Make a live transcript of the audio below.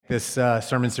This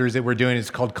sermon series that we're doing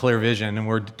is called Clear Vision, and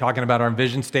we're talking about our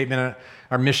vision statement,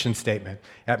 our mission statement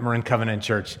at Marin Covenant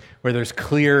Church, where there's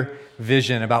clear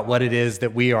vision about what it is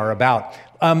that we are about.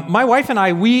 My wife and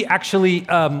I, we actually,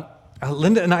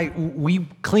 Linda and I, we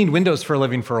cleaned windows for a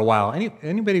living for a while.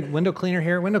 Anybody window cleaner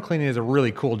here? Window cleaning is a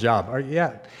really cool job.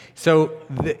 Yeah. So,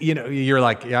 you're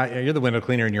like, yeah, you're the window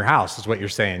cleaner in your house is what you're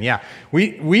saying. Yeah.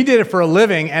 We did it for a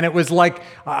living, and it was like,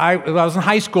 I was in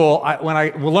high school when I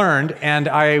learned, and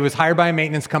I was hired by a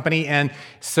maintenance company, and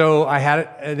so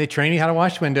they trained me how to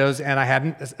wash windows, and I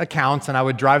had accounts, and I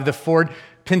would drive the Ford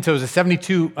Pintos, a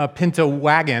 72 Pinto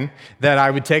wagon that I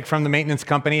would take from the maintenance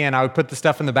company, and I would put the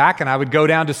stuff in the back, and I would go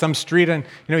down to some street in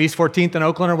East 14th in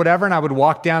Oakland or whatever, and I would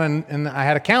walk down, and I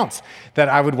had accounts that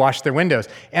I would wash their windows.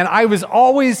 And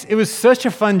it was such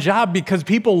a fun job because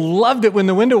people loved it when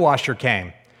the window washer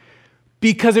came,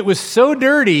 because it was so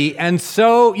dirty, and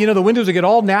so, the windows would get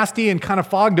all nasty and kind of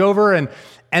fogged over, and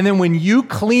then when you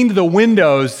cleaned the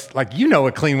windows, like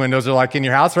what clean windows are like in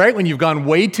your house, right? When you've gone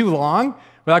way too long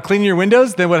without cleaning your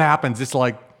windows, then what happens? It's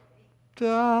like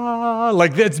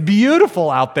it's beautiful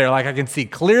out there. Like I can see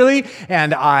clearly,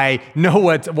 and I know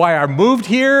why I moved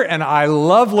here, and I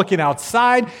love looking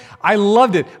outside. I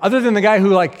loved it. Other than the guy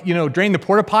who drained the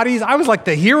porta potties, I was like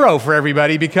the hero for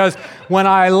everybody, because when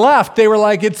I left, they were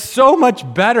like, it's so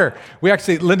much better. We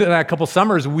actually, Linda and I, a couple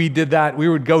summers, we did that. We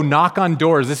would go knock on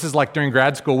doors. This is like during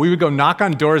grad school. We would go knock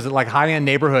on doors at like high-end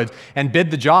neighborhoods and bid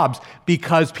the jobs,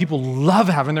 because people love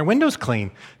having their windows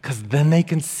clean, because then they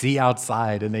can see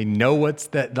outside and they know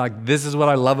this is what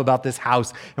I love about this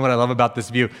house and what I love about this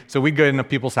view. So we'd go into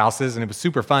people's houses, and it was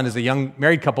super fun as a young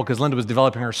married couple, because Linda was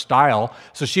developing her style.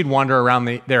 So she'd wander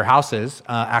around their houses,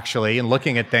 actually, and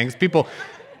looking at things. People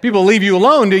leave you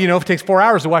alone. If it takes 4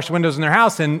 hours to wash the windows in their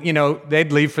house, and,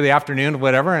 they'd leave for the afternoon or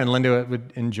whatever, and Linda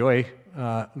would enjoy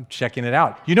checking it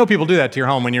out. People do that to your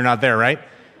home when you're not there, right?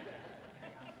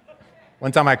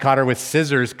 One time I caught her with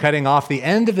scissors cutting off the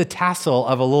end of the tassel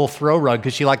of a little throw rug,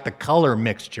 because she liked the color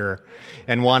mixture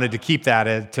and wanted to keep that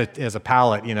as a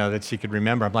palette, that she could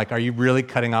remember. I'm like, are you really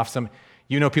cutting off some?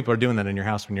 People are doing that in your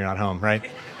house when you're not home, right?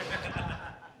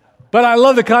 But I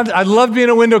love the concept. I love being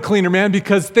a window cleaner, man,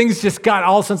 because things just got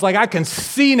all of a sudden, like I can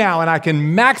see now, and I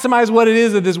can maximize what it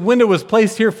is that this window was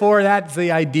placed here for. That's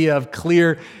the idea of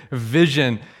clear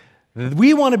vision.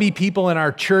 We want to be people in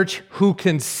our church who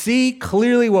can see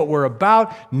clearly what we're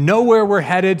about, know where we're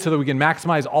headed, so that we can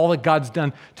maximize all that God's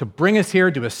done to bring us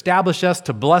here, to establish us,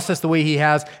 to bless us the way He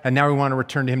has, and now we want to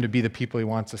return to Him to be the people He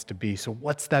wants us to be. So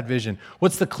what's that vision?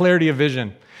 What's the clarity of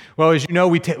vision? Well, as you know,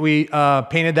 we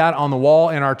painted that on the wall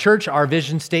in our church, our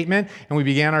vision statement, and we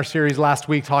began our series last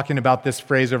week talking about this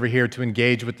phrase over here, to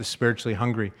engage with the spiritually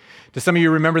hungry. Do some of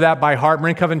you remember that by heart?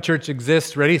 Marin Covenant Church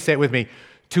exists. Ready? Say it with me.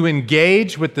 To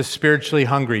engage with the spiritually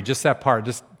hungry. Just that part.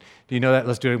 Do you know that?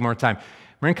 Let's do it one more time.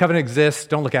 Marin Covenant exists.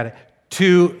 Don't look at it.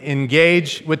 To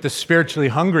engage with the spiritually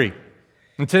hungry.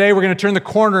 And today we're going to turn the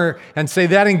corner and say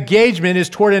that engagement is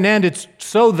toward an end. It's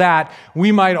so that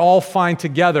we might all find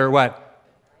together what?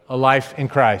 A life in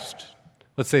Christ.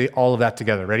 Let's say all of that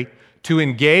together. Ready? To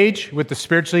engage with the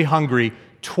spiritually hungry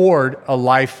toward a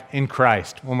life in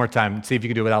Christ. One more time. Let's see if you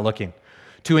can do it without looking.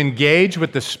 To engage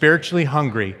with the spiritually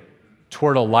hungry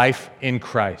toward a life in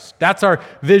Christ. That's our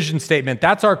vision statement.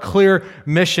 That's our clear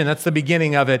mission. That's the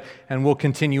beginning of it, and we'll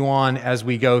continue on as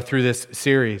we go through this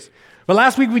series. But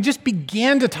last week, we just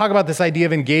began to talk about this idea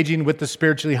of engaging with the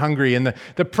spiritually hungry, and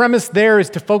the premise there is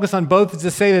to focus on both, is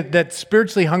to say that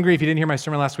spiritually hungry, if you didn't hear my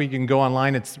sermon last week, you can go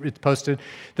online, it's posted.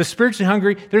 The spiritually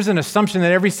hungry, there's an assumption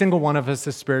that every single one of us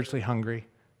is spiritually hungry,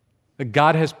 that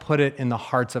God has put it in the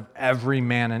hearts of every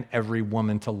man and every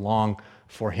woman to long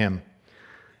for Him.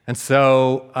 And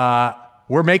so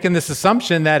we're making this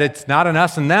assumption that it's not an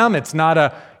us and them. It's not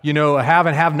a have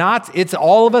and have nots. It's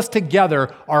all of us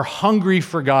together are hungry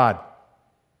for God.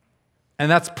 And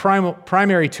that's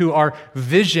primary to our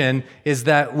vision, is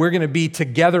that we're going to be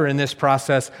together in this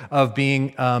process of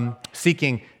being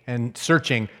seeking and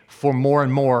searching for more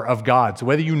and more of God. So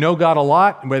whether you know God a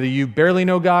lot, whether you barely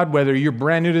know God, whether you're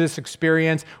brand new to this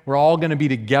experience, we're all going to be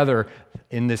together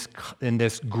in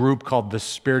this group called the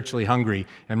spiritually hungry.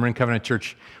 And Marin Covenant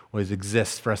Church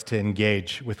exists for us to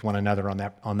engage with one another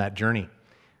on that journey.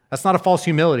 That's not a false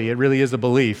humility. It really is a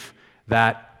belief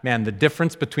that, man, the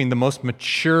difference between the most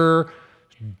mature,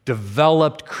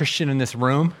 developed Christian in this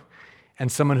room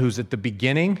and someone who's at the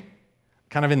beginning,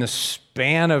 kind of in the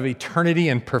span of eternity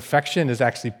and perfection, is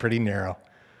actually pretty narrow.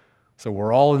 So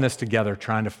we're all in this together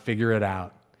trying to figure it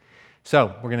out.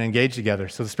 So we're going to engage together.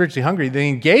 So the spiritually hungry, the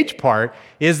engage part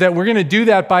is that we're going to do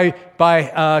that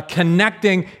by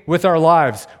connecting with our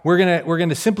lives. We're going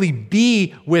to simply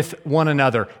be with one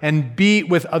another and be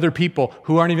with other people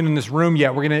who aren't even in this room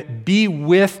yet. We're going to be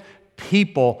with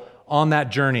people on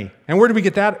that journey. And where did we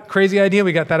get that crazy idea?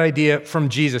 We got that idea from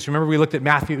Jesus. Remember we looked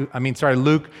at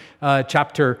Luke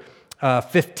chapter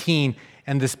 15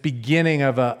 and this beginning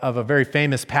of a very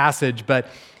famous passage, but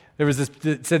there was this,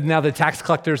 it said, now the tax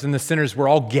collectors and the sinners were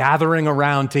all gathering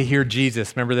around to hear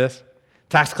Jesus. Remember this?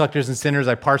 Tax collectors and sinners,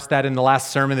 I parsed that in the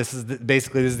last sermon. This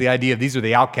is the idea of these are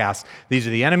the outcasts. These are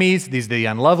the enemies. These are the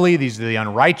unlovely. These are the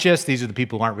unrighteous. These are the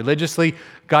people who aren't religiously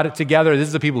got it together. This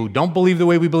is the people who don't believe the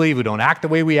way we believe, who don't act the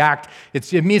way we act.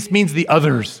 It means the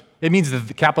others. It means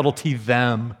the capital T,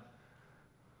 them.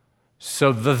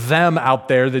 So the them out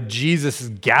there, that Jesus is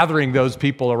gathering those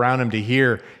people around him to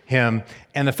hear him.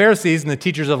 And the Pharisees and the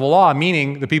teachers of the law,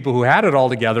 meaning the people who had it all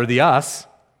together, the us,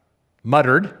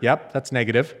 muttered, yep, that's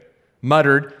negative,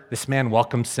 muttered, this man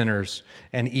welcomes sinners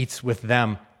and eats with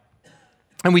them.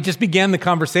 And we just began the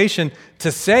conversation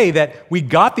to say that we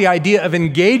got the idea of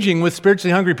engaging with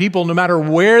spiritually hungry people no matter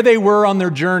where they were on their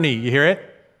journey. You hear it?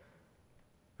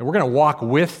 And we're going to walk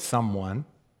with someone,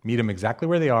 meet them exactly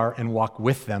where they are, and walk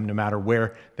with them no matter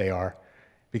where they are,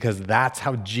 because that's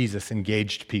how Jesus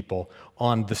engaged people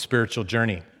on the spiritual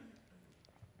journey.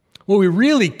 Well, we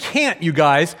really can't, you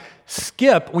guys,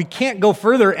 skip. We can't go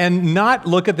further and not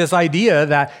look at this idea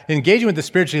that engaging with the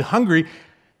spiritually hungry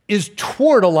is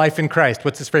toward a life in Christ.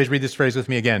 What's this phrase? Read this phrase with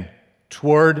me again.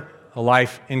 Toward a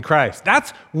life in Christ.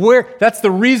 That's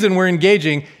the reason we're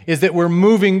engaging, is that we're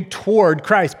moving toward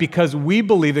Christ, because we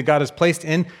believe that God has placed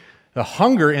in the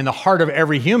hunger in the heart of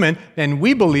every human, and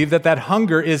we believe that that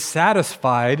hunger is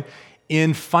satisfied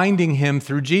in finding him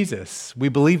through Jesus. We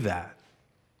believe that.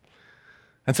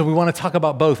 And so we want to talk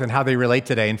about both and how they relate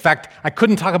today. In fact, I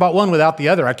couldn't talk about one without the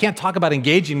other. I can't talk about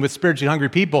engaging with spiritually hungry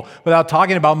people without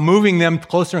talking about moving them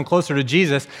closer and closer to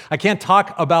Jesus. I can't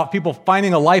talk about people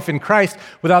finding a life in Christ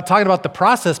without talking about the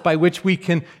process by which we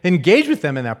can engage with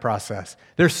them in that process.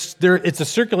 It's a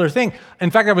circular thing.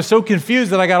 In fact, I was so confused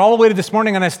that I got all the way to this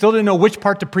morning and I still didn't know which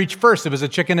part to preach first. It was a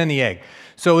chicken and the egg.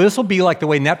 So this will be like the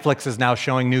way Netflix is now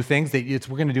showing new things. We're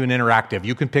going to do an interactive.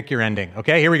 You can pick your ending.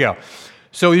 Okay, here we go.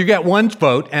 So you get one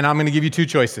vote, and I'm going to give you two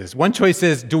choices. One choice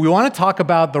is, do we want to talk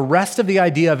about the rest of the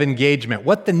idea of engagement,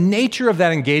 what the nature of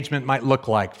that engagement might look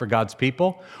like for God's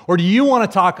people? Or do you want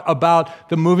to talk about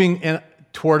the moving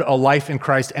toward a life in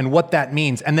Christ and what that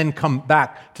means, and then come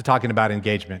back to talking about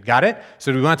engagement? Got it?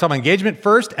 So do we want to talk about engagement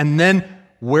first, and then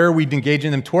where are we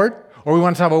engaging them toward? Or we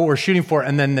want to talk about what we're shooting for,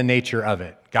 and then the nature of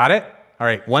it? Got it? All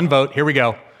right, one vote. Here we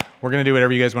go. We're going to do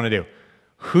whatever you guys want to do.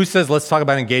 Who says let's talk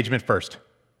about engagement first?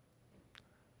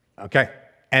 Okay.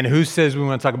 And who says we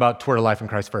want to talk about toward a life in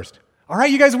Christ first? All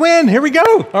right, you guys win. Here we go.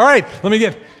 All right,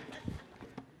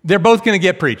 they're both going to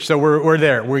get preached, so we're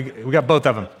there. We got both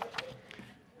of them.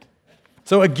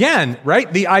 So again,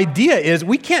 right, the idea is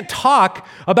we can't talk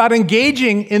about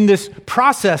engaging in this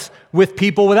process with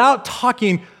people without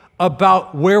talking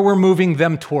about where we're moving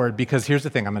them toward, because here's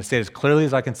the thing. I'm going to say it as clearly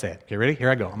as I can say it. Okay, ready?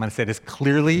 Here I go. I'm going to say it as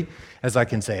clearly as I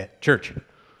can say it. Church,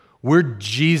 we're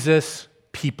Jesus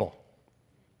people.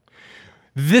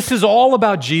 This is all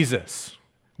about Jesus.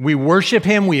 We worship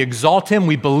him, we exalt him,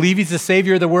 we believe he's the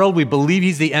Savior of the world, we believe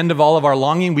he's the end of all of our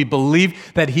longing, we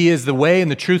believe that he is the way and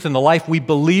the truth and the life. We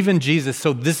believe in Jesus,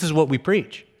 so this is what we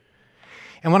preach.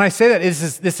 And when I say that,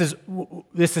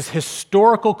 this is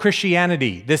historical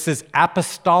Christianity. This is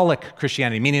apostolic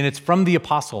Christianity, meaning it's from the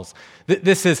apostles.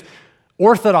 This is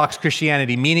Orthodox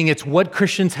Christianity, meaning it's what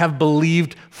Christians have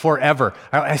believed forever.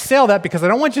 I say all that because I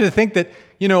don't want you to think that,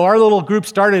 our little group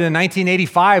started in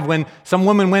 1985 when some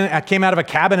woman came out of a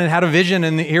cabin and had a vision,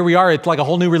 and here we are. It's like a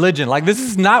whole new religion. Like, this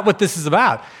is not what this is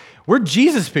about. We're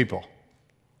Jesus people.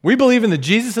 We believe in the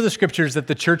Jesus of the Scriptures that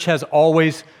the church has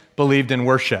always believed and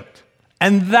worshiped.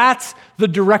 And that's the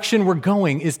direction we're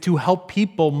going, is to help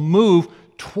people move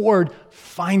toward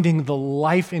finding the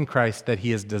life in Christ that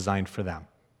he has designed for them.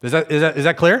 Is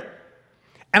that clear?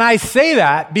 And I say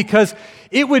that because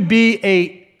it would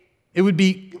be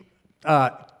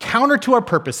counter to our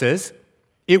purposes.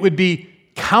 It would be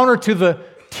counter to the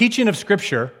teaching of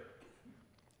Scripture,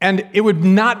 and it would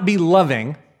not be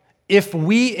loving if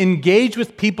we engage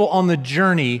with people on their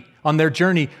journey,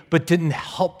 but didn't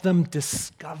help them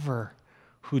discover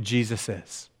who Jesus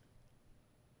is.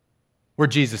 We're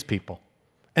Jesus people.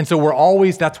 And so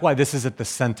that's why this is at the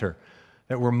center,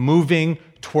 that we're moving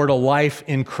toward a life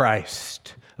in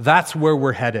Christ. That's where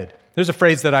we're headed. There's a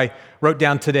phrase that I wrote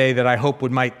down today that I hope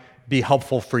might be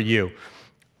helpful for you.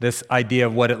 This idea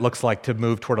of what it looks like to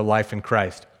move toward a life in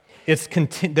Christ.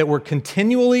 that we're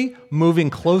continually moving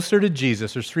closer to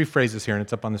Jesus. There's 3 phrases here, and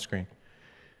it's up on the screen.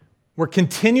 We're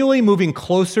continually moving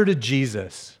closer to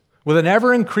Jesus with an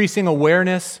ever-increasing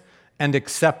awareness and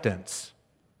acceptance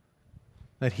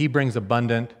that he brings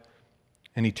abundant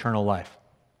and eternal life.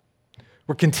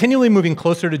 We're continually moving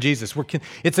closer to Jesus.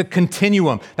 It's a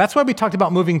continuum. That's why we talked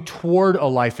about moving toward a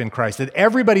life in Christ, that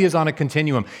everybody is on a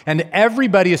continuum, and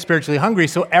everybody is spiritually hungry,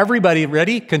 so everybody,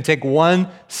 ready, can take one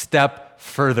step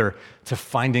further to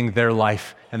finding their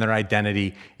life and their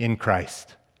identity in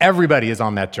Christ. Everybody is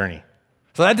on that journey.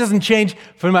 So that doesn't change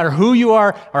no matter who you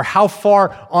are or how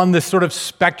far on this sort of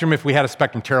spectrum, if we had a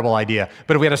spectrum, terrible idea,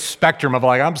 but if we had a spectrum of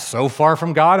like, I'm so far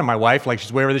from God, and my wife, like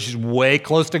she's way over there, she's way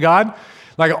close to God.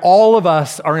 Like all of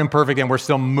us are imperfect and we're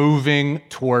still moving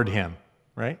toward him,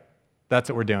 right? That's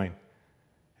what we're doing.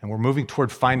 And we're moving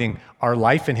toward finding our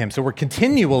life in him. So we're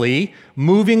continually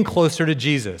moving closer to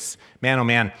Jesus. Man, oh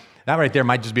man, that right there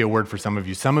might just be a word for some of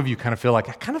you. Some of you kind of feel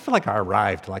like I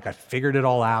arrived, like I figured it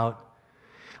all out.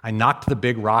 I knocked the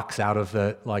big rocks out of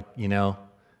the,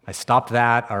 I stopped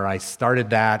that or I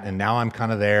started that and now I'm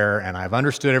kind of there and I've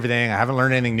understood everything. I haven't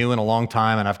learned anything new in a long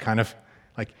time and I've kind of,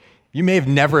 you may have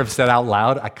never have said out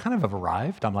loud, I kind of have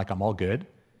arrived. I'm all good.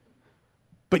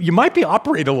 But you might be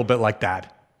operating a little bit like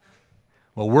that.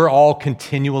 Well, we're all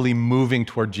continually moving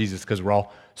toward Jesus because we're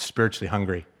all spiritually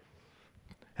hungry.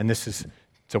 And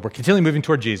so we're continually moving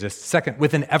toward Jesus. Second,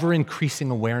 with an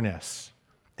ever-increasing awareness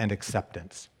and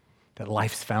acceptance that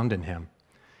life's found in him.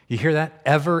 You hear that?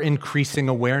 Ever-increasing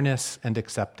awareness and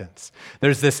acceptance.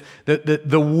 There's this,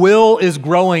 the will is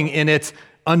growing in its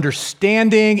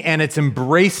understanding and it's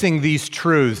embracing these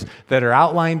truths that are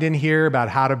outlined in here about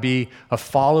how to be a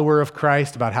follower of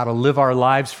Christ, about how to live our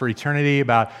lives for eternity,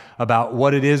 about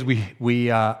what it is we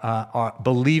are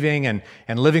believing and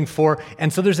living for.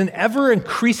 And so there's an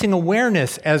ever-increasing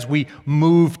awareness as we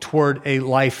move toward a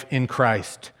life in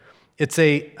Christ. It's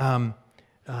a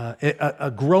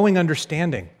growing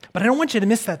understanding. But I don't want you to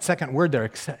miss that second word there.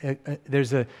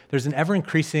 There's an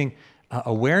ever-increasing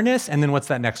awareness, and then what's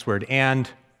that next word? And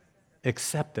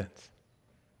acceptance.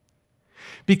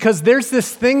 Because there's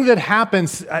this thing that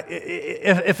happens,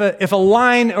 if a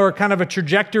line or kind of a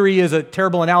trajectory is a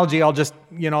terrible analogy,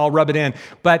 I'll rub it in.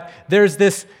 But there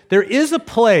is a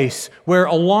place where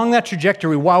along that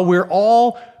trajectory, while we're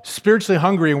all spiritually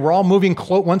hungry and we're all moving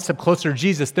one step closer to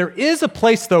Jesus, there is a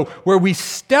place, though, where we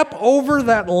step over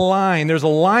that line. There's a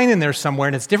line in there somewhere,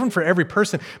 and it's different for every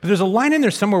person, but there's a line in there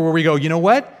somewhere where we go, you know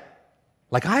what?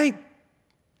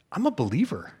 I'm a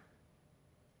believer.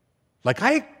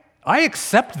 I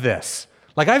accept this.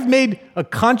 I've made a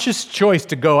conscious choice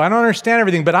to go. I don't understand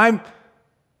everything, but I'm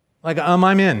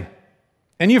in.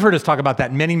 And you've heard us talk about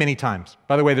that many, many times.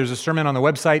 By the way, there's a sermon on the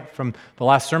website from the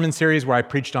last sermon series where I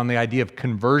preached on the idea of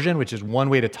conversion, which is one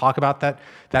way to talk about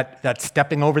that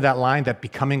stepping over that line, that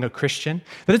becoming a Christian.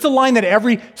 That it's a line that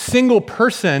every single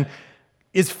person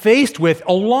is faced with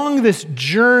along this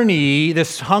journey, this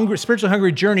spiritually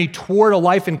hungry journey toward a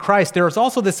life in Christ. There is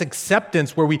also this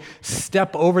acceptance where we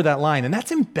step over that line, and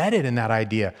that's embedded in that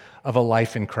idea of a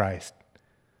life in Christ,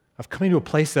 of coming to a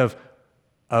place of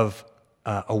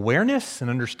awareness and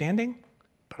understanding,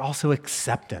 but also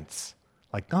acceptance.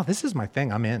 No, this is my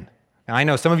thing, I'm in. Now, I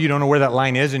know some of you don't know where that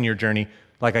line is in your journey.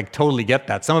 I totally get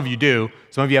that. Some of you do.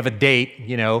 Some of you have a date,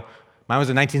 Mine was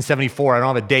in 1974. I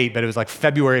don't have a date, but it was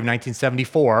February of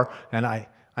 1974. And I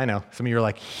know. Some of you are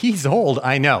like, he's old.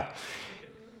 I know.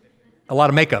 A lot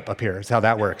of makeup up here is how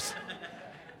that works.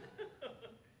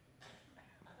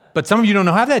 But some of you don't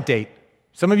have that date.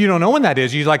 Some of you don't know when that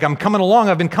is. You're like, I'm coming along.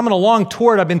 I've been coming along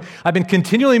toward. I've been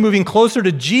continually moving closer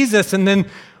to Jesus. And then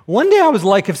one day I was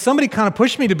like, if somebody kind of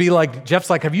pushed me to be like, Jeff's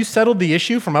like, have you settled the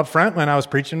issue from up front when I was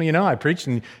preaching? I preached,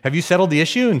 and have you settled the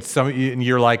issue? And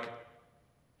you're like,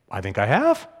 I think I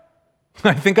have.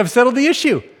 I think I've settled the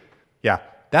issue. Yeah,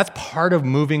 that's part of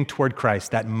moving toward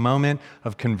Christ, that moment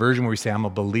of conversion where we say, I'm a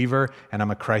believer and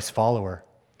I'm a Christ follower.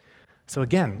 So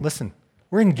again, listen,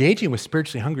 we're engaging with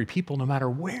spiritually hungry people no matter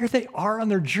where they are on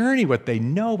their journey, what they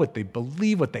know, what they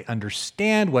believe, what they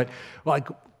understand,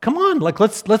 come on,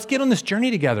 let's get on this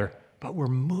journey together. But we're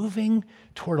moving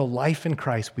toward a life in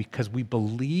Christ because we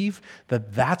believe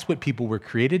that that's what people were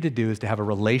created to do, is to have a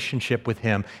relationship with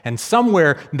him. And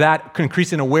somewhere that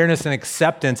increase in awareness and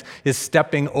acceptance is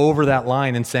stepping over that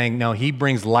line and saying, no, he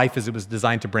brings life as it was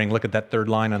designed to bring. Look at that third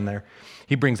line on there.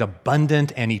 He brings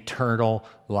abundant and eternal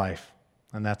life.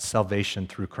 And that's salvation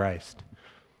through Christ.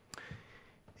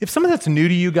 If some of that's new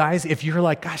to you guys, if you're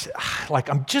like, gosh,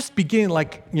 like I'm just beginning,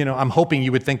 I'm hoping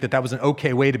you would think that was an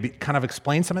okay way to kind of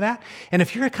explain some of that. And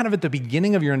if you're kind of at the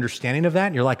beginning of your understanding of that,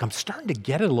 and you're like, I'm starting to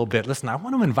get it a little bit, listen, I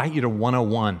want to invite you to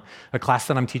 101, a class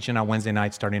that I'm teaching on Wednesday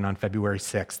night starting on February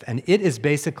 6th. And it is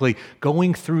basically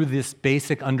going through this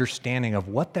basic understanding of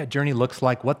what that journey looks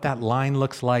like, what that line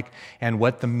looks like, and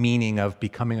what the meaning of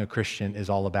becoming a Christian is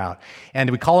all about. And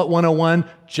we call it 101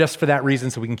 just for that reason,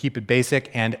 so we can keep it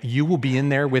basic. And you will be in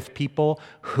there with people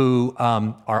who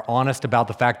are honest about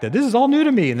the fact that this is all new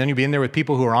to me. And then you'll be in there with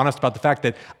people who are honest about the fact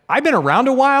that I've been around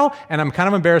a while and I'm kind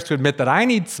of embarrassed to admit that I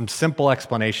need some simple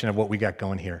explanation of what we got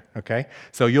going here, okay?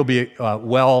 So you'll be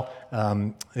you'll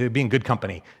be in good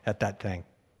company at that thing.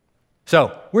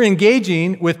 So we're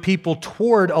engaging with people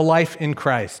toward a life in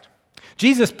Christ.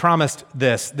 Jesus promised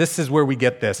this. This is where we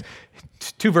get this.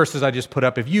 2 verses I just put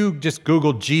up. If you just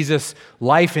Google Jesus,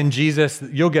 life in Jesus,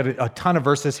 you'll get a ton of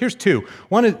verses. Here's 2.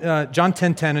 One is John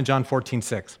 10:10 and John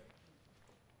 14:6.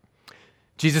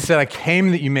 Jesus said, I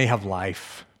came that you may have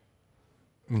life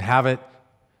and have it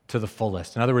to the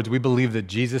fullest. In other words, we believe that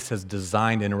Jesus has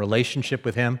designed in a relationship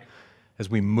with him, as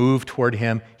we move toward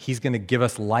him, he's going to give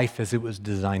us life as it was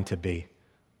designed to be.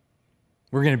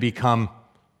 We're going to become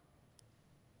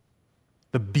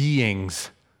the beings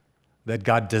that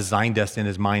God designed us in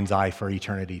his mind's eye for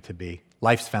eternity to be.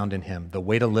 Life's found in him. The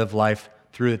way to live life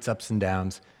through its ups and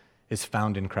downs is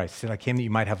found in Christ. He said, I came that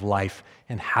you might have life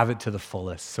and have it to the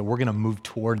fullest. So we're going to move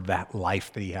toward that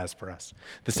life that he has for us.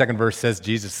 The second verse says,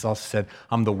 Jesus also said,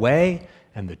 I'm the way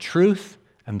and the truth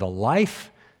and the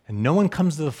life, and no one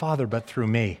comes to the Father but through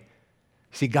me.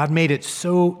 See, God made it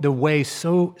the way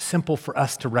so simple for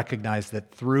us to recognize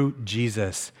that through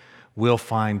Jesus, we'll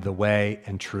find the way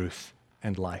and truth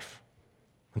and life.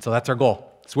 And so that's our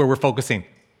goal. That's where we're focusing.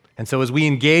 And so as we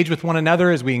engage with one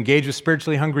another, as we engage with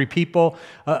spiritually hungry people,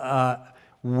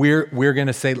 we're going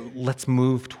to say, let's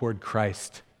move toward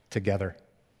Christ together.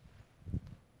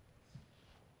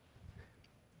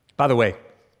 By the way,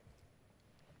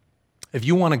 if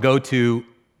you want to go to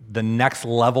the next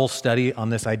level study on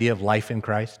this idea of life in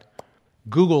Christ,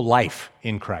 Google life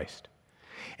in Christ.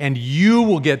 And you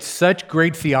will get such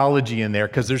great theology in there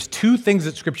because there's 2 things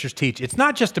that scriptures teach. It's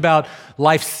not just about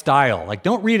lifestyle. Like,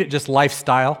 don't read it just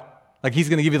lifestyle. Like he's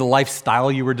going to give you the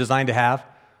lifestyle you were designed to have,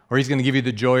 or he's going to give you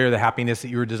the joy or the happiness that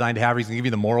you were designed to have, or he's going to give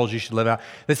you the morals you should live out.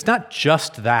 It's not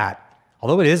just that,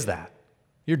 although it is that.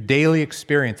 Your daily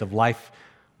experience of life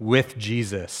with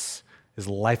Jesus is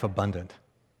life abundant.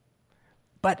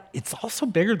 But it's also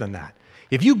bigger than that.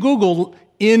 If you Google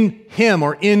in him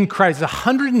or in Christ,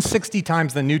 160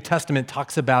 times the New Testament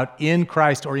talks about in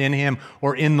Christ or in him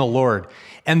or in the Lord.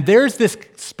 And there's this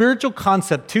spiritual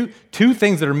concept, two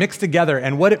things that are mixed together.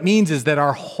 And what it means is that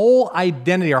our whole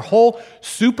identity, our whole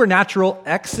supernatural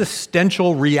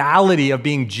existential reality of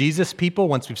being Jesus people,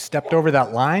 once we've stepped over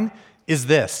that line, is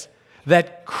this,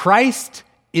 that Christ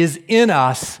is in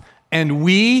us and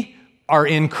we are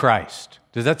in Christ.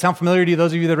 Does that sound familiar to you,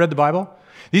 those of you that read the Bible?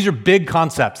 These are big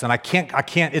concepts, and I can't,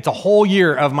 it's a whole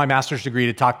year of my master's degree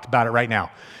to talk about it right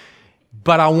now.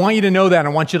 But I want you to know that, and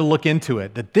I want you to look into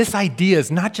it, that this idea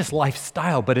is not just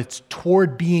lifestyle, but it's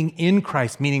toward being in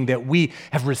Christ, meaning that we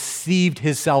have received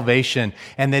his salvation,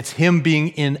 and that's him being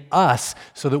in us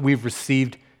so that we've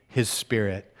received his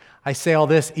Spirit. I say all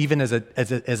this even as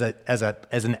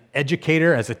an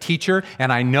educator, as a teacher,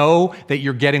 and I know that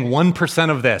you're getting 1%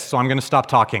 of this, so I'm going to stop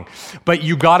talking. But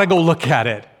you got to go look at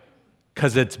it,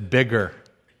 because it's bigger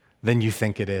than you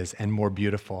think it is and more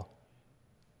beautiful.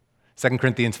 2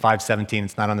 Corinthians 5:17,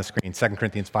 it's not on the screen. 2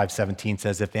 Corinthians 5:17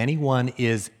 says, if anyone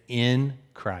is in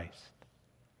Christ,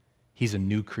 he's a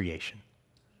new creation.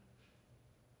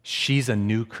 She's a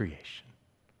new creation.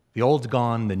 The old's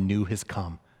gone, the new has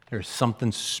come. There's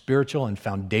something spiritual and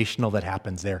foundational that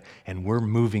happens there, and we're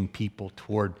moving people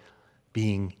toward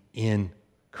being in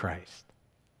Christ.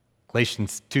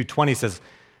 Galatians 2:20 says,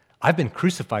 I've been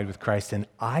crucified with Christ, and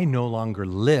I no longer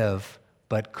live,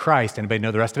 but Christ, anybody know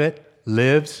the rest of it?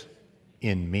 Lives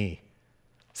in me.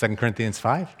 2 Corinthians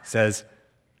 5 says,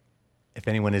 if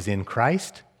anyone is in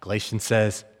Christ, Galatians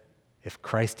says, if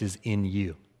Christ is in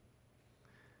you.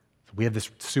 So we have this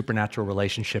supernatural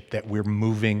relationship that we're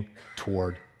moving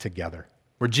toward together.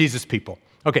 We're Jesus people.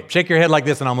 Okay, shake your head like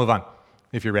this and I'll move on,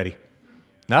 if you're ready.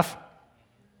 Enough?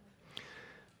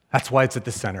 That's why it's at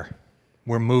the center.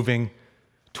 We're moving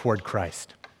toward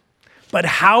Christ. But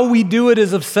how we do it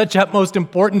is of such utmost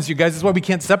importance, you guys. That's why we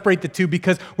can't separate the two,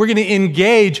 because we're going to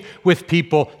engage with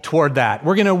people toward that.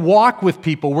 We're going to walk with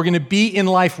people. We're going to be in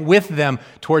life with them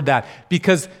toward that,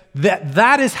 because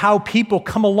that is how people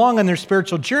come along on their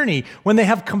spiritual journey, when they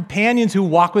have companions who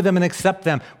walk with them and accept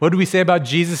them. What do we say about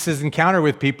Jesus' encounter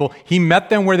with people? He met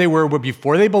them where they were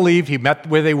before they believed. He met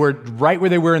where they were, right where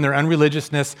they were in their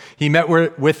unreligiousness. He met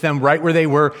with them right where they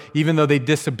were, even though they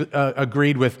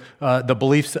disagreed with the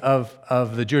beliefs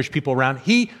of the Jewish people around.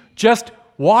 He just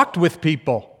walked with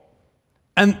people.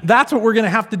 And that's what we're going to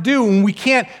have to do. And we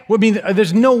can't,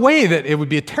 there's no way that it would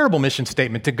be a terrible mission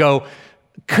statement to go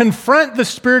confront the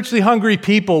spiritually hungry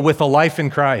people with a life in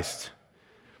Christ.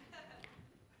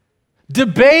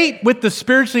 Debate with the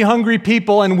spiritually hungry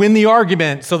people and win the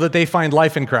argument so that they find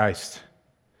life in Christ.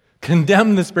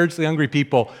 Condemn the spiritually hungry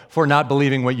people for not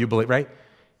believing what you believe, right?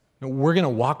 No, we're going to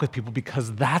walk with people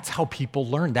because that's how people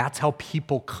learn. That's how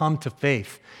people come to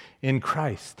faith in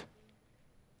Christ.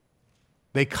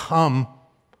 They come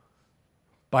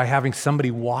by having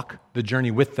somebody walk the journey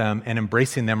with them and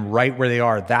embracing them right where they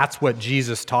are. That's what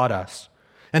Jesus taught us.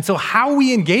 And so how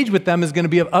we engage with them is going to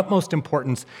be of utmost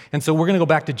importance. And so we're going to go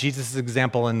back to Jesus'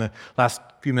 example in the last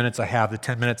few minutes I have, the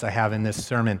 10 minutes I have in this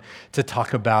sermon, to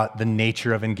talk about the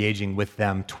nature of engaging with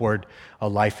them toward a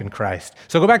life in Christ.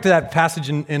 So go back to that passage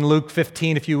in Luke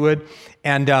 15, if you would,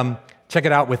 and check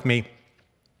it out with me.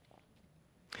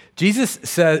 Jesus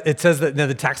says, it says that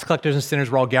the tax collectors and sinners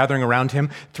were all gathering around him.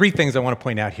 Three things I want to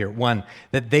point out here. One,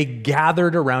 that they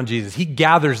gathered around Jesus. He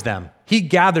gathers them. He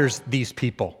gathers these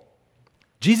people.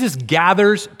 Jesus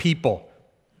gathers people.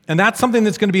 And that's something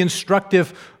that's going to be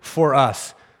instructive for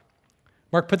us.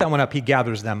 Mark, put that one up. He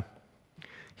gathers them.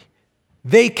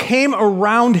 They came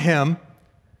around him,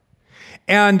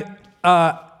 and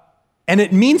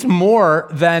it means more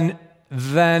than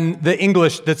the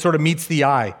English that sort of meets the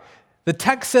eye. The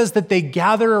text says that they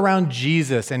gather around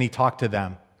Jesus and he talked to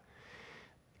them.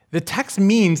 The text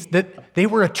means that they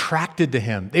were attracted to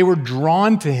him. They were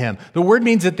drawn to him. The word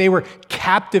means that they were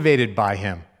captivated by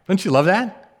him. Don't you love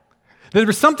that? There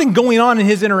was something going on in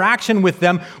his interaction with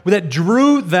them that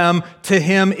drew them to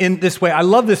him in this way. I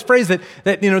love this phrase that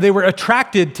they were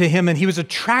attracted to him, and he was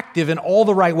attractive in all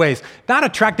the right ways. Not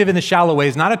attractive in the shallow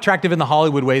ways, not attractive in the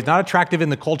Hollywood ways, not attractive in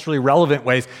the culturally relevant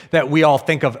ways that we all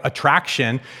think of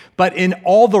attraction, but in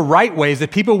all the right ways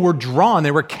that people were drawn,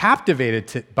 they were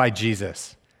captivated by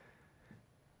Jesus.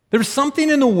 There was something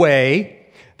in the way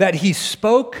that he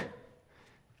spoke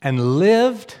and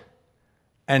lived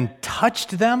and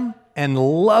touched them and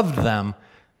loved them.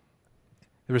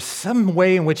 There was some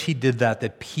way in which he did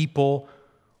that people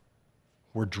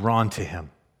were drawn to him.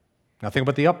 Now think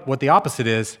about what the opposite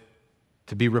is,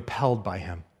 to be repelled by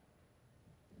him.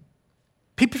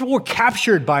 People were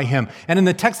captured by him. And in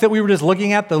the text that we were just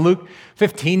looking at, the Luke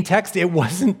 15 text, it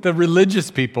wasn't the religious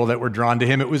people that were drawn to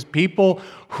him. It was people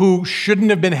who shouldn't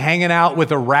have been hanging out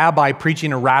with a rabbi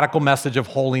preaching a radical message of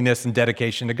holiness and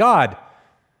dedication to God.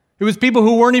 It was people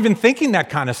who weren't even thinking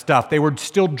that kind of stuff. They were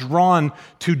still drawn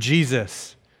to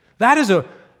Jesus. That is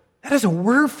a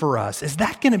word for us. Is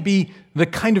that going to be the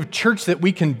kind of church that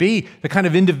we can be, the kind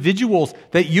of individuals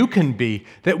that you can be,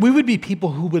 that we would be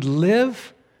people who would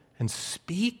live and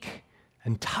speak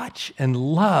and touch and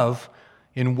love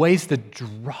in ways that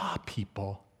draw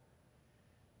people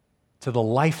to the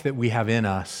life that we have in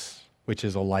us, which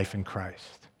is a life in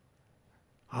Christ.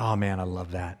 Oh man, I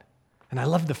love that. And I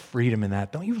love the freedom in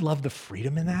that. Don't you love the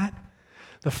freedom in that?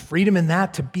 The freedom in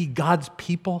that to be God's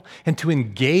people and to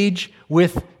engage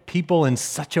with people in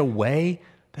such a way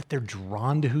that they're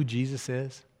drawn to who Jesus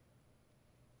is.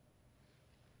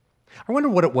 I wonder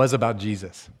what it was about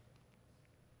Jesus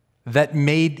that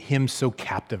made him so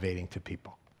captivating to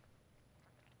people.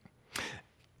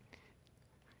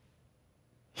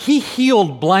 He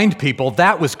healed blind people.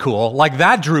 That was cool. Like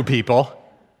that drew people.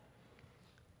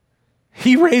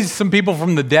 He raised some people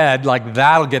from the dead, like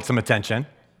that'll get some attention.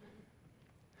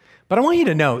 But I want you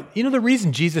to know, the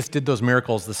reason Jesus did those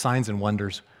miracles, the signs and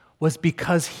wonders, was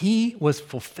because he was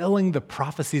fulfilling the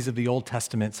prophecies of the Old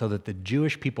Testament so that the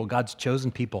Jewish people, God's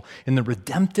chosen people, in the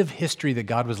redemptive history that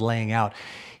God was laying out,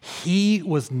 he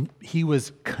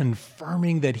was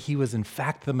confirming that he was in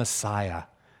fact the Messiah.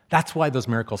 That's why those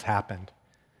miracles happened.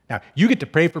 Now, you get to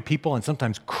pray for people and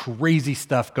sometimes crazy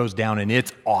stuff goes down and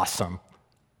it's awesome.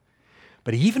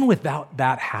 But even without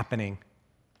that happening,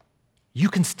 you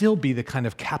can still be the kind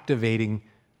of captivating,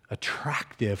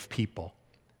 attractive people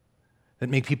that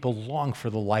make people long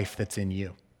for the life that's in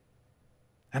you.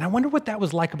 And I wonder what that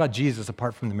was like about Jesus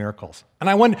apart from the miracles.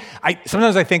 And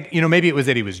sometimes I think, maybe it was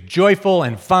that he was joyful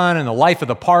and fun and the life of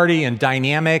the party and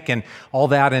dynamic and all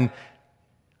that. And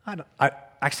I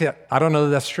don't know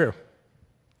that that's true.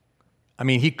 I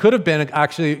mean, he could have been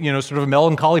actually, sort of a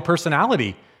melancholy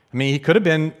personality. I mean, he could have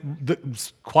been the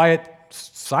quiet,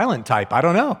 silent type. I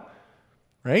don't know.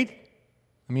 right?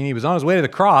 I mean, he was on his way to the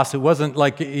cross. It wasn't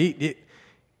like he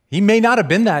may not have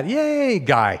been that yay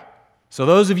guy. So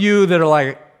those of you that are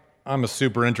like, I'm a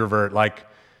super introvert, like,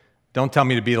 don't tell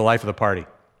me to be the life of the party.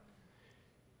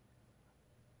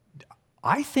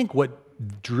 I think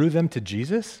what drew them to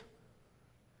Jesus,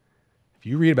 if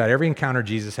you read about every encounter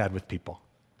Jesus had with people,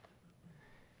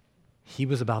 he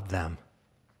was about them.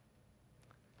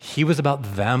 He was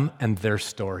about them and their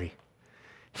story.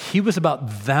 He was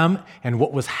about them and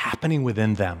what was happening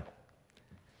within them.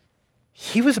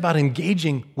 He was about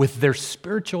engaging with their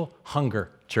spiritual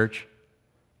hunger, church.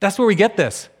 That's where we get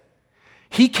this.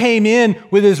 He came in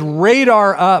with his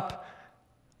radar up,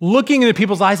 looking into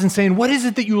people's eyes and saying, what is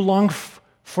it that you long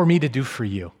for me to do for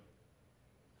you?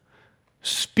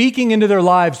 Speaking into their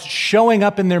lives, showing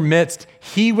up in their midst,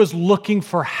 he was looking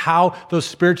for how those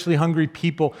spiritually hungry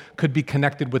people could be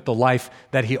connected with the life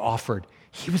that he offered.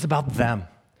 He was about them.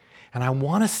 And I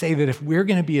want to say that if we're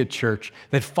going to be a church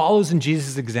that follows in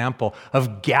Jesus' example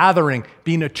of gathering,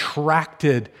 being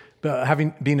attracted,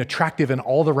 being attractive in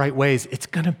all the right ways, it's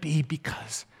going to be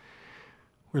because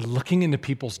we're looking into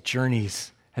people's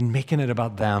journeys and making it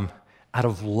about them out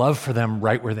of love for them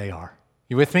right where they are.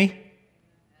 You with me?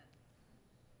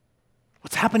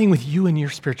 What's happening with you and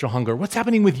your spiritual hunger? What's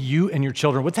happening with you and your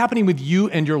children? What's happening with you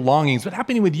and your longings? What's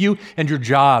happening with you and your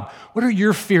job? What are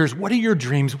your fears? What are your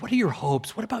dreams? What are your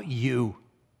hopes? What about you?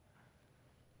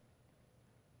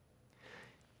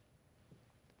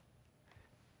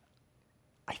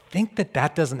 I think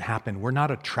that doesn't happen. We're not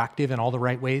attractive in all the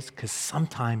right ways because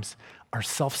sometimes our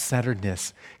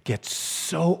self-centeredness gets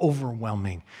so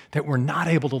overwhelming that we're not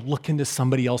able to look into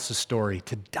somebody else's story,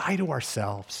 to die to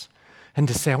ourselves, and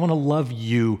to say, I want to love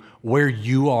you where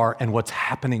you are and what's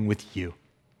happening with you.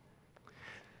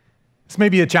 This may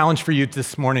be a challenge for you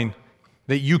this morning,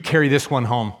 that you carry this one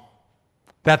home.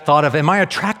 That thought of, am I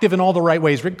attractive in all the right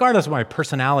ways, regardless of what my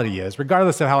personality is,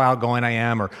 regardless of how outgoing I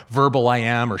am, or verbal I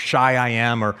am, or shy I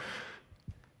am, or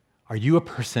are you a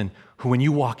person who, when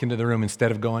you walk into the room,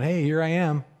 instead of going, hey, here I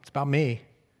am, it's about me,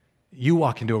 you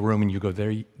walk into a room and you go,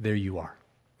 there you are.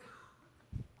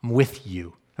 I'm with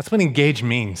you. That's what engage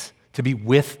means. To be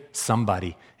with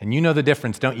somebody. And you know the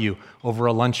difference, don't you, over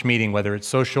a lunch meeting, whether it's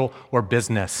social or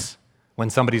business, when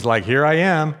somebody's like, here I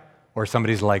am, or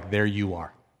somebody's like, there you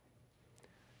are.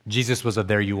 Jesus was a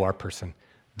there you are person.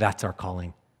 That's our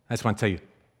calling. I just want to tell you,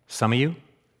 some of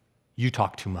you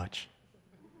talk too much.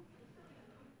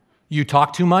 You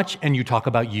talk too much and you talk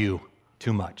about you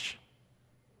too much.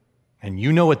 And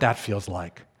you know what that feels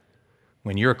like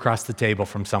when you're across the table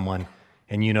from someone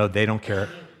and you know they don't care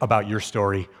about your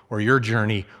story or your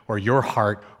journey or your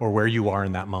heart or where you are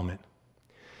in that moment.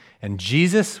 And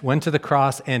Jesus went to the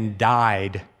cross and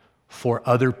died for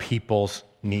other people's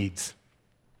needs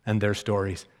and their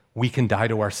stories. We can die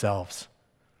to ourselves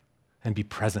and be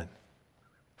present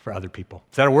for other people.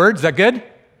 Is that a word? Is that good?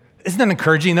 Isn't that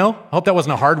encouraging, though? I hope that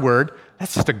wasn't a hard word.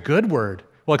 That's just a good word.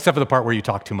 Well, except for the part where you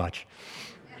talk too much.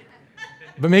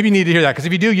 But maybe you need to hear that, because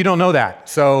if you do, you don't know that.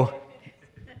 So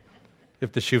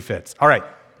if the shoe fits. All right.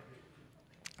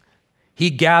 He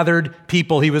gathered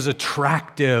people. He was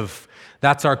attractive.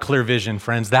 That's our clear vision,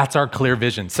 friends. That's our clear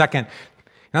vision. Second,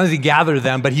 not only does he gather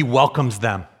them, but he welcomes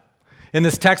them. In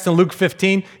this text in Luke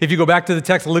 15, if you go back to the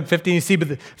text in Luke 15, you see, but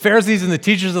the Pharisees and the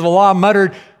teachers of the law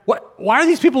muttered, why are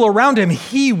these people around him?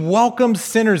 He welcomes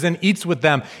sinners and eats with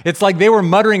them. It's like they were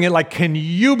muttering it like, can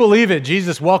you believe it?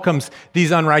 Jesus welcomes these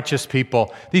unrighteous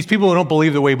people, these people who don't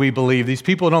believe the way we believe, these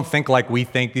people who don't think like we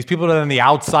think, these people that are on the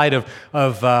outside of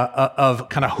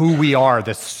kind of who we are,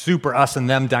 this super us and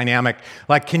them dynamic.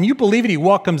 Like, can you believe it? He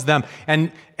welcomes them.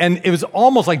 And it was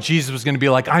almost like Jesus was going to be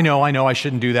like, I know, I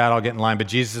shouldn't do that. I'll get in line. But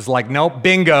Jesus is like, nope,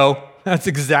 bingo. That's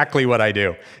exactly what I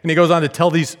do. And he goes on to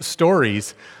tell these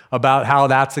stories about how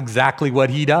that's exactly what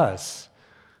he does.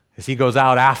 Is he goes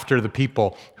out after the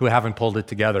people who haven't pulled it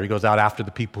together. He goes out after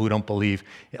the people who don't believe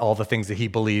all the things that he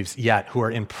believes yet, who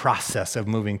are in process of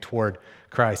moving toward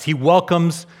Christ. He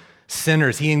welcomes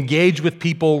sinners. He engaged with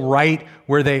people right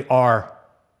where they are.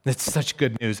 It's such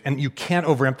good news. And you can't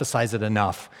overemphasize it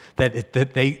enough that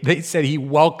they said he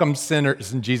welcomes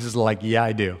sinners, and Jesus is like, yeah,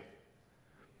 I do.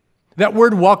 That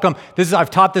word welcome, I've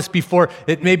taught this before.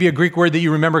 It may be a Greek word that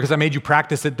you remember because I made you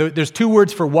practice it. There's two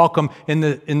words for welcome in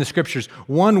the scriptures.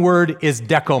 One word is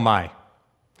dekomai.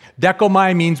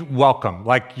 Dekomai means welcome,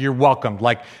 like you're welcomed,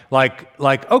 like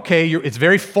okay, it's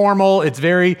very formal. It's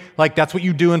very like that's what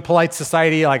you do in polite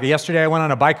society. Like yesterday, I went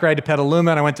on a bike ride to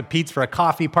Petaluma, and I went to Pete's for a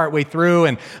coffee partway through,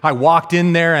 and I walked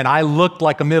in there, and I looked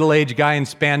like a middle-aged guy in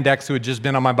spandex who had just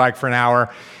been on my bike for an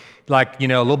hour. Like, a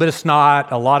little bit of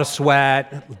snot, a lot of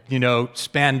sweat,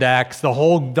 spandex, the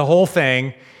whole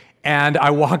thing. And I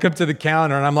walk up to the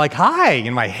counter and I'm like, hi,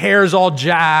 and my hair's all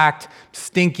jacked,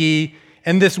 stinky.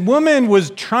 And this woman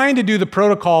was trying to do the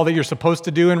protocol that you're supposed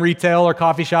to do in retail or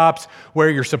coffee shops where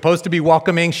you're supposed to be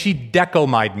welcoming. She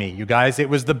decomied me, you guys. It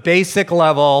was the basic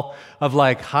level of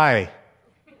like, hi.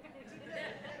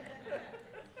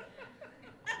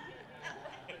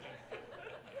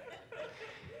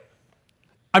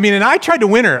 I mean, and I tried to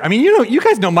win her. I mean, you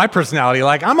guys know my personality.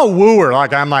 Like, I'm a wooer.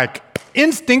 Like, I'm like,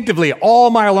 instinctively, all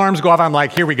my alarms go off. I'm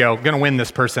like, here we go, gonna win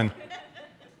this person.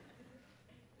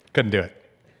 Couldn't do it.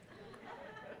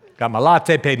 Got my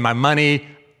latte, paid my money.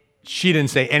 She didn't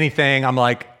say anything. I'm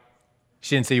like,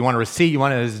 she didn't say, you want a receipt? You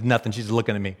want it? There's nothing. She's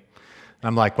looking at me. And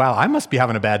I'm like, wow, I must be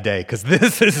having a bad day because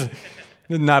this is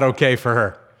not okay for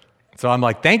her. So I'm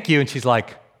like, thank you. And she's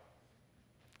like,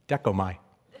 decomai.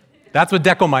 That's what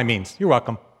decomai means. You're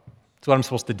welcome. That's what I'm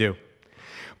supposed to do.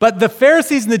 But the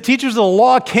Pharisees and the teachers of the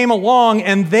law came along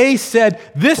and they said,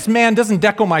 this man doesn't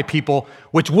decomai people,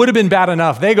 which would have been bad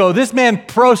enough. They go, this man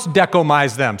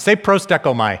pros-decomais them. Say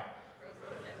pros-decomai.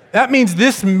 That means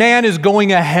this man is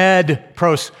going ahead to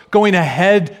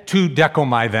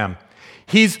decomai them.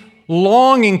 He's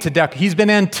longing to he's been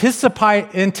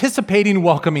anticipating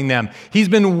welcoming them. He's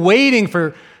been waiting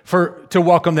to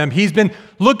welcome them. He's been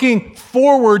looking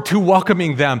forward to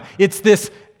welcoming them. It's this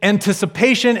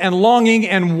anticipation and longing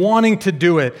and wanting to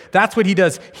do it. That's what he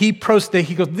does. He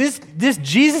goes, this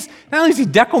Jesus, not only does he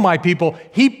decomai people,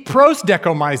 he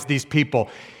pros-decomais these people.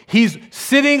 He's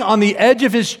sitting on the edge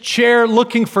of his chair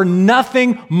looking for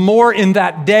nothing more in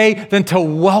that day than to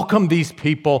welcome these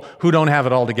people who don't have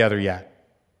it all together yet.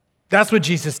 That's what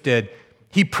Jesus did.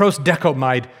 He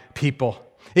pros-decomai'd people.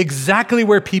 Exactly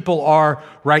where people are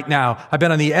right now. I've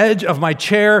been on the edge of my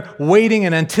chair, waiting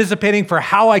and anticipating for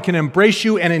how I can embrace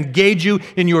you and engage you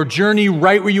in your journey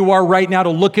right where you are right now, to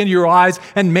look into your eyes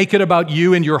and make it about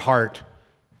you and your heart.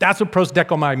 That's what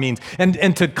pros-decomai means.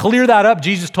 And to clear that up,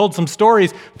 Jesus told some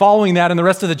stories following that in the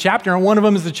rest of the chapter. And one of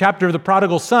them is the chapter of the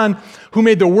prodigal son who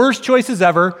made the worst choices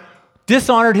ever,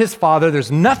 dishonored his father.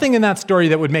 There's nothing in that story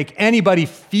that would make anybody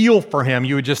feel for him.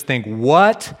 You would just think,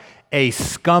 what a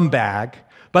scumbag.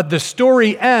 But the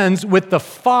story ends with the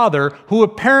father who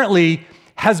apparently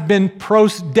has been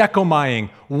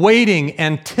pros-decomaiing, waiting,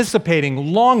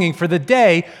 anticipating, longing for the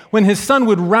day when his son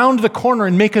would round the corner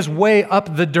and make his way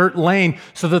up the dirt lane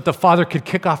so that the father could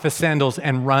kick off his sandals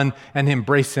and run and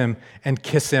embrace him and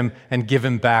kiss him and give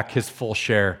him back his full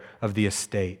share of the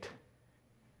estate.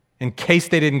 In case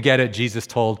they didn't get it, Jesus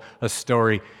told a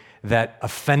story that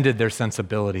offended their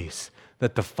sensibilities,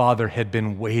 that the father had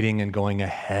been waiting and going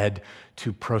ahead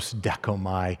to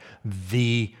pros-decomai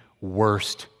the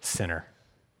worst sinner.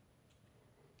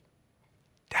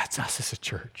 That's us as a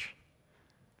church.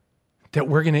 That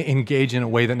we're going to engage in a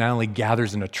way that not only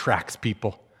gathers and attracts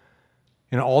people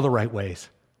in all the right ways,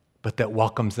 but that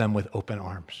welcomes them with open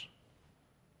arms.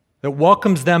 That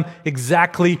welcomes them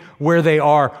exactly where they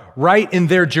are, right in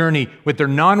their journey, with their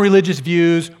non-religious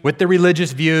views, with their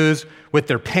religious views, with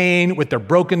their pain, with their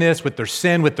brokenness, with their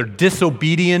sin, with their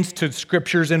disobedience to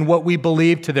scriptures and what we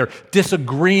believe, to their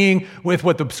disagreeing with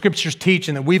what the scriptures teach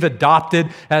and that we've adopted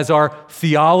as our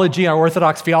theology, our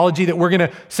orthodox theology, that we're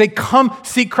going to say, come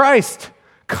seek Christ.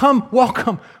 Come,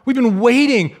 welcome. We've been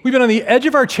waiting. We've been on the edge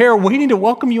of our chair waiting to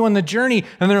welcome you on the journey.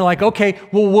 And they're like, okay,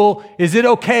 well, is it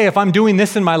okay if I'm doing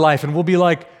this in my life? And we'll be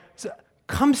like,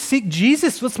 come seek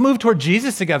Jesus. Let's move toward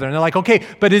Jesus together. And they're like, okay,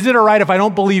 but is it all right if I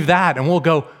don't believe that? And we'll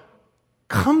go,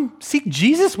 come seek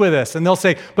Jesus with us. And they'll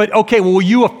say, but okay, well, will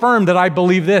you affirm that I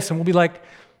believe this? And we'll be like,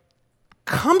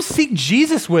 come seek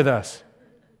Jesus with us.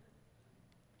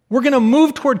 We're going to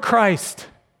move toward Christ.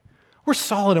 We're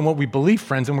solid in what we believe,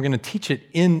 friends, and we're going to teach it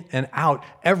in and out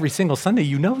every single Sunday.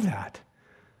 You know that.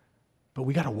 But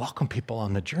we got to welcome people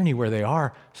on the journey where they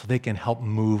are so they can help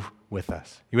move with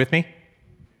us. You with me?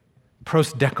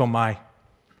 Pros-decomai.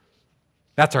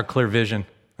 That's our clear vision.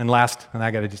 And last, and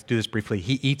I got to just do this briefly,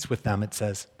 he eats with them, it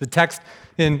says. The text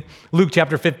in Luke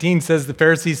chapter 15 says the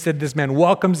Pharisees said this man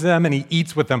welcomes them and he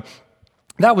eats with them.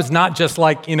 That was not just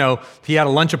like, he had a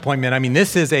lunch appointment. I mean,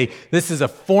 this is a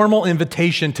formal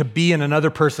invitation to be in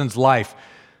another person's life.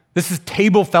 This is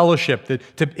table fellowship.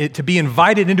 To be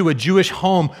invited into a Jewish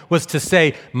home was to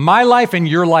say, my life and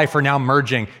your life are now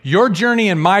merging. Your journey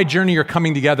and my journey are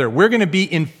coming together. We're going to be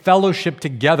in fellowship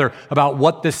together about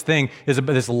what this thing is,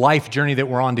 about this life journey that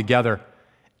we're on together.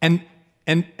 And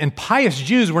pious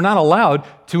Jews were not allowed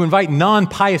to invite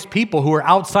non-pious people who are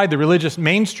outside the religious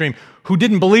mainstream, who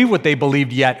didn't believe what they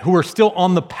believed yet, who are still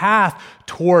on the path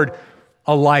toward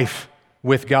a life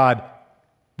with God.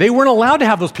 They weren't allowed to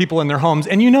have those people in their homes.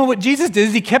 And you know what Jesus did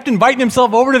is he kept inviting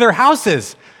himself over to their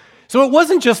houses. So it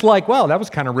wasn't just like, well, that was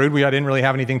kind of rude. I didn't really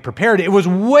have anything prepared. It was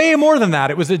way more than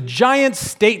that. It was a giant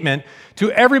statement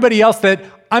to everybody else that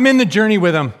I'm in the journey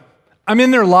with them. I'm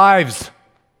in their lives.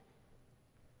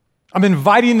 I'm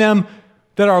inviting them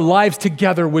that our lives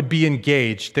together would be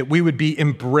engaged, that we would be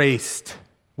embraced.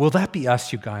 Will that be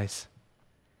us, you guys?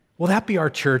 Will that be our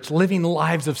church, living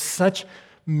lives of such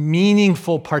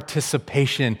meaningful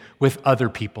participation with other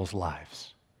people's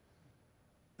lives?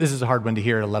 This is a hard one to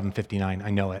hear at 11:59. I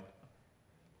know it,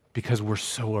 because we're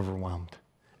so overwhelmed.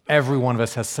 Every one of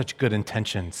us has such good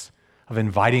intentions of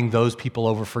inviting those people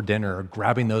over for dinner or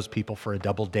grabbing those people for a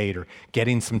double date or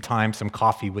getting some time, some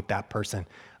coffee with that person.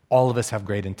 All of us have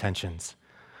great intentions.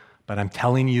 But I'm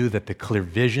telling you that the clear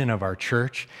vision of our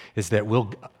church is that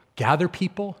we'll gather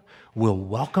people, we'll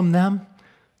welcome them,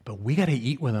 but we got to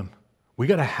eat with them. We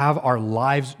got to have our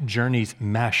lives' journeys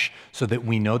mesh so that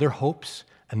we know their hopes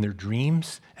and their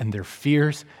dreams and their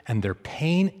fears and their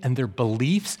pain and their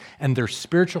beliefs and their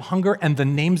spiritual hunger and the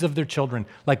names of their children.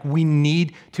 Like, we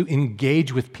need to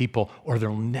engage with people or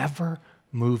they'll never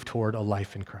move toward a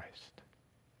life in Christ.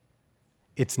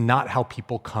 It's not how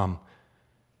people come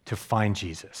to find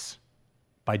Jesus,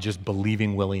 by just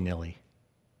believing willy-nilly.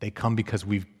 They come because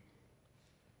we've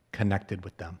connected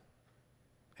with them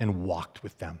and walked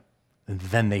with them, and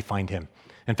then they find him.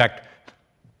 In fact,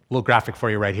 a little graphic for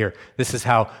you right here. This is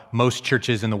how most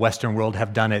churches in the Western world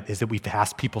have done it, is that we've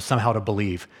asked people somehow to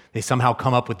believe. They somehow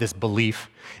come up with this belief,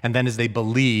 and then as they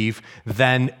believe,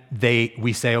 then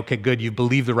we say, okay, good, you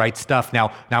believe the right stuff.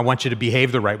 Now I want you to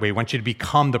behave the right way. I want you to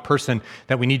become the person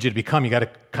that we need you to become. You got to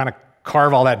kind of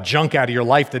carve all that junk out of your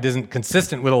life that isn't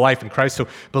consistent with a life in Christ. So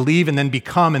believe and then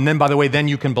become, and then, by the way, then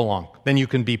you can belong. Then you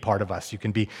can be part of us. You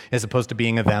can be, as opposed to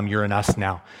being a them, you're an us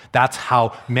now. That's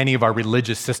how many of our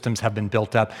religious systems have been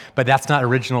built up. But that's not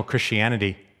original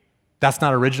Christianity. That's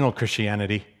not original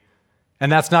Christianity.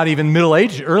 And that's not even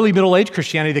early Middle Age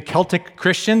Christianity. The Celtic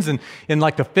Christians in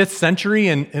like the 5th century,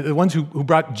 and the ones who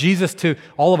brought Jesus to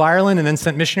all of Ireland and then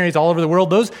sent missionaries all over the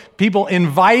world, those people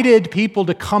invited people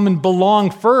to come and belong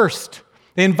first.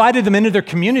 They invited them into their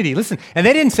community. Listen, and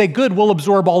they didn't say, good, we'll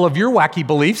absorb all of your wacky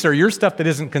beliefs or your stuff that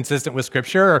isn't consistent with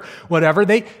Scripture or whatever.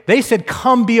 They said,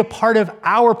 come be a part of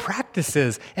our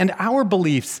practices and our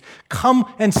beliefs.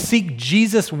 Come and seek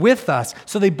Jesus with us.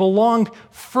 So they belonged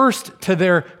first to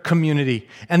their community.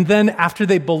 And then after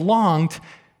they belonged,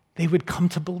 they would come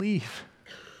to believe.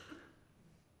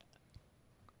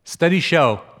 Studies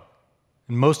show,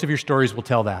 and most of your stories will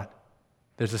tell that,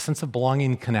 there's a sense of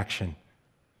belonging and connection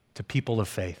to people of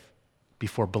faith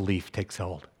before belief takes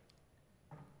hold.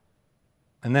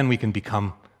 And then we can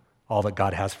become all that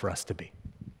God has for us to be.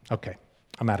 Okay,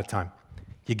 I'm out of time.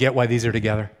 You get why these are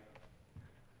together?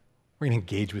 We're going to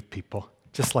engage with people,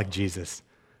 just like Jesus,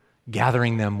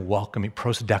 gathering them, welcoming,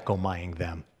 prosdekomying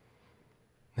them,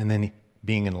 and then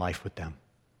being in life with them.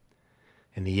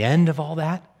 And the end of all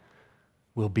that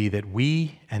will be that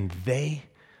we and they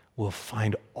will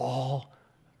find all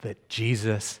that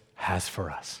Jesus has for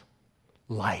us.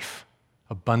 Life,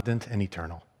 abundant and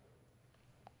eternal.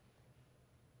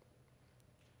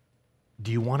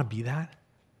 Do you want to be that?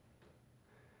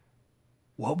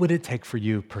 What would it take for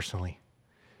you personally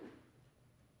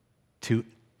to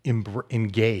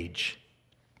engage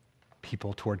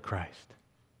people toward Christ?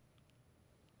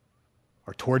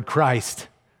 Or toward Christ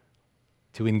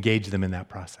to engage them in that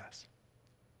process?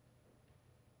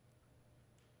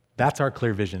 That's our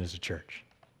clear vision as a church.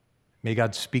 May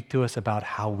God speak to us about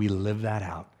how we live that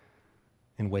out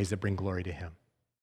in ways that bring glory to him.